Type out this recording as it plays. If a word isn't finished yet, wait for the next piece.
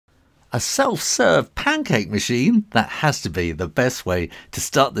A self-serve pancake machine? That has to be the best way to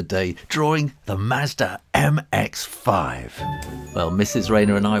start the day drawing the Mazda MX5. Well, Mrs.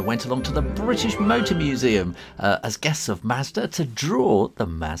 Rayner and I went along to the British Motor Museum as guests of Mazda to draw the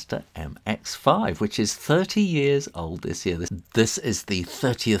Mazda MX5, which is 30 years old this year. This is the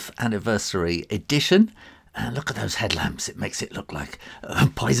 30th anniversary edition. And look at those headlamps. It makes it look like a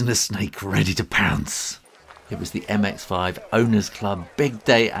poisonous snake ready to pounce. It was the MX5 Owners Club big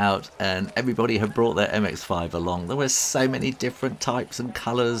day out, and everybody had brought their MX5 along. There were so many different types and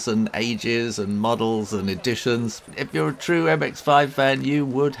colours and ages and models and editions. If you're a true MX5 fan, you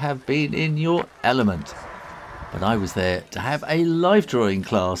would have been in your element. But I was there to have a live drawing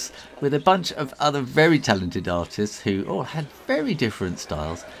class with a bunch of other very talented artists who all had very different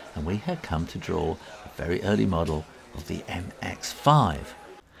styles, and we had come to draw a very early model of the MX5.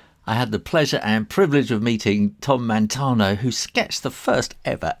 I had the pleasure and privilege of meeting Tom Matano, who sketched the first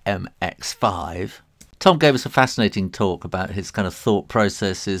ever MX5. Tom gave us a fascinating talk about his kind of thought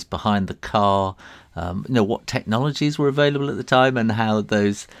processes behind the car, what technologies were available at the time and how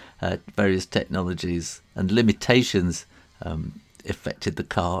those various technologies and limitations affected the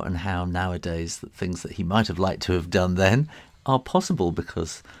car, and how nowadays the things that he might have liked to have done then are possible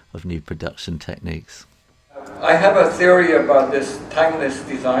because of new production techniques. I have a theory about this timeless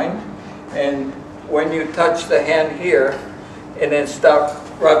design, and when you touch the hand here and then stop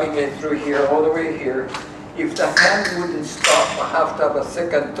rubbing it through here all the way here, if the hand wouldn't stop, I have to have a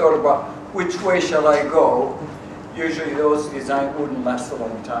second thought about which way shall I go. Usually those designs wouldn't last a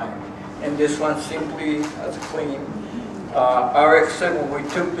long time, and this one simply as clean. RX7, we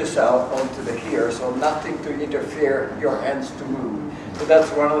took this out onto the here, so nothing to interfere your hands to move. So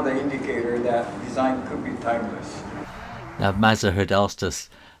that's one of the indicators that design could be timeless. Now, Mazda had asked us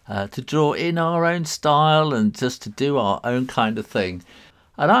to draw in our own style and just to do our own kind of thing.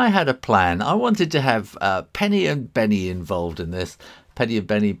 And I had a plan. I wanted to have Penni and Penni involved in this. Penni and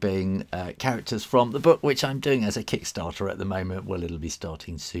Penni being characters from the book, which I'm doing as a Kickstarter at the moment. Well, it'll be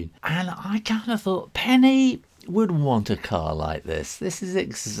starting soon. And I kind of thought Penni would want a car like this. This is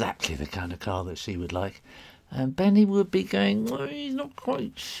exactly the kind of car that she would like. And Penni would be going, well, he's not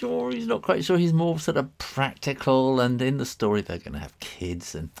quite sure, he's more sort of practical, and in the story they're going to have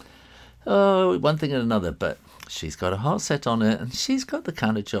kids and, one thing and another, but she's got a heart set on it, and she's got the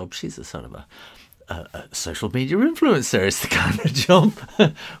kind of job, she's a sort of a social media influencer, is the kind of job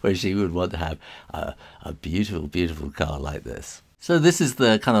where she would want to have a beautiful, beautiful car like this. So this is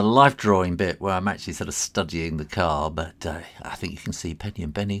the kind of life drawing bit where I'm actually sort of studying the car, but I think you can see Penni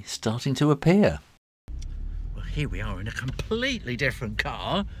and Penni starting to appear. Here we are in a completely different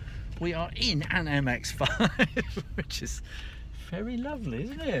car. We are in an MX5, which is very lovely,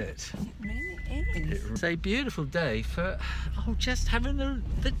 isn't it? It really is. It's a beautiful day for just having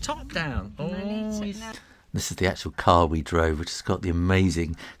the top down. This is the actual car we drove, which has got the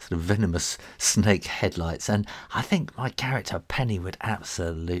amazing sort of venomous snake headlights. And I think my character Penni would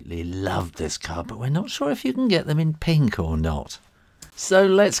absolutely love this car, but we're not sure if you can get them in pink or not. So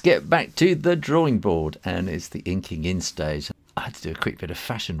let's get back to the drawing board, and it's the inking in stage. I had to do a quick bit of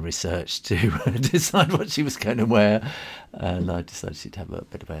fashion research to decide what she was going to wear, and I decided she'd have a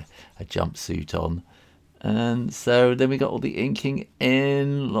bit of a jumpsuit on. And so then we got all the inking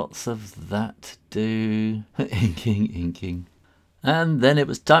in, lots of that to do, inking. And then it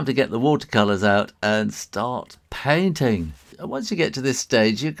was time to get the watercolours out and start painting. Once you get to this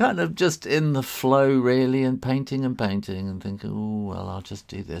stage, you're kind of just in the flow, really, and painting and think, oh, well, I'll just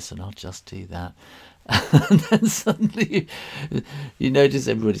do this and I'll just do that. And then suddenly you notice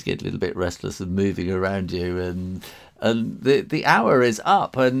everybody's getting a little bit restless and moving around you, and the hour is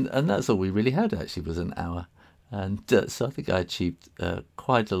up, and that's all we really had, actually, was an hour. And so I think I achieved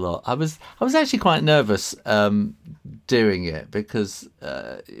quite a lot. I was actually quite nervous doing it because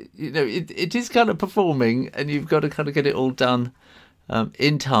it is kind of performing, and you've got to kind of get it all done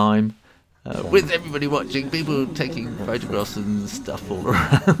in time with everybody watching, people taking photographs and stuff all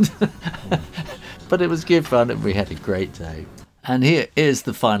around. But it was good fun, and we had a great day. And here is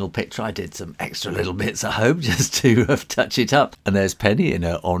the final picture. I did some extra little bits at home just to touch it up. And there's Penni in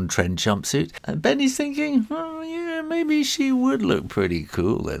her on-trend jumpsuit. And Penni's thinking, oh yeah, maybe she would look pretty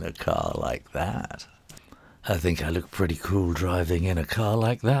cool in a car like that. I think I look pretty cool driving in a car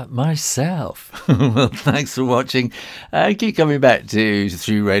like that myself. Well, thanks for watching. Keep coming back to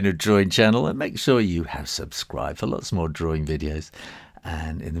Shoo Rayner Drawing Channel, and make sure you have subscribed for lots more drawing videos.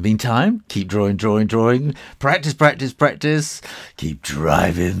 And in the meantime, keep drawing. Practice. Keep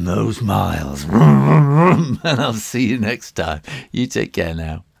driving those miles. And I'll see you next time. You take care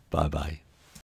now. Bye-bye.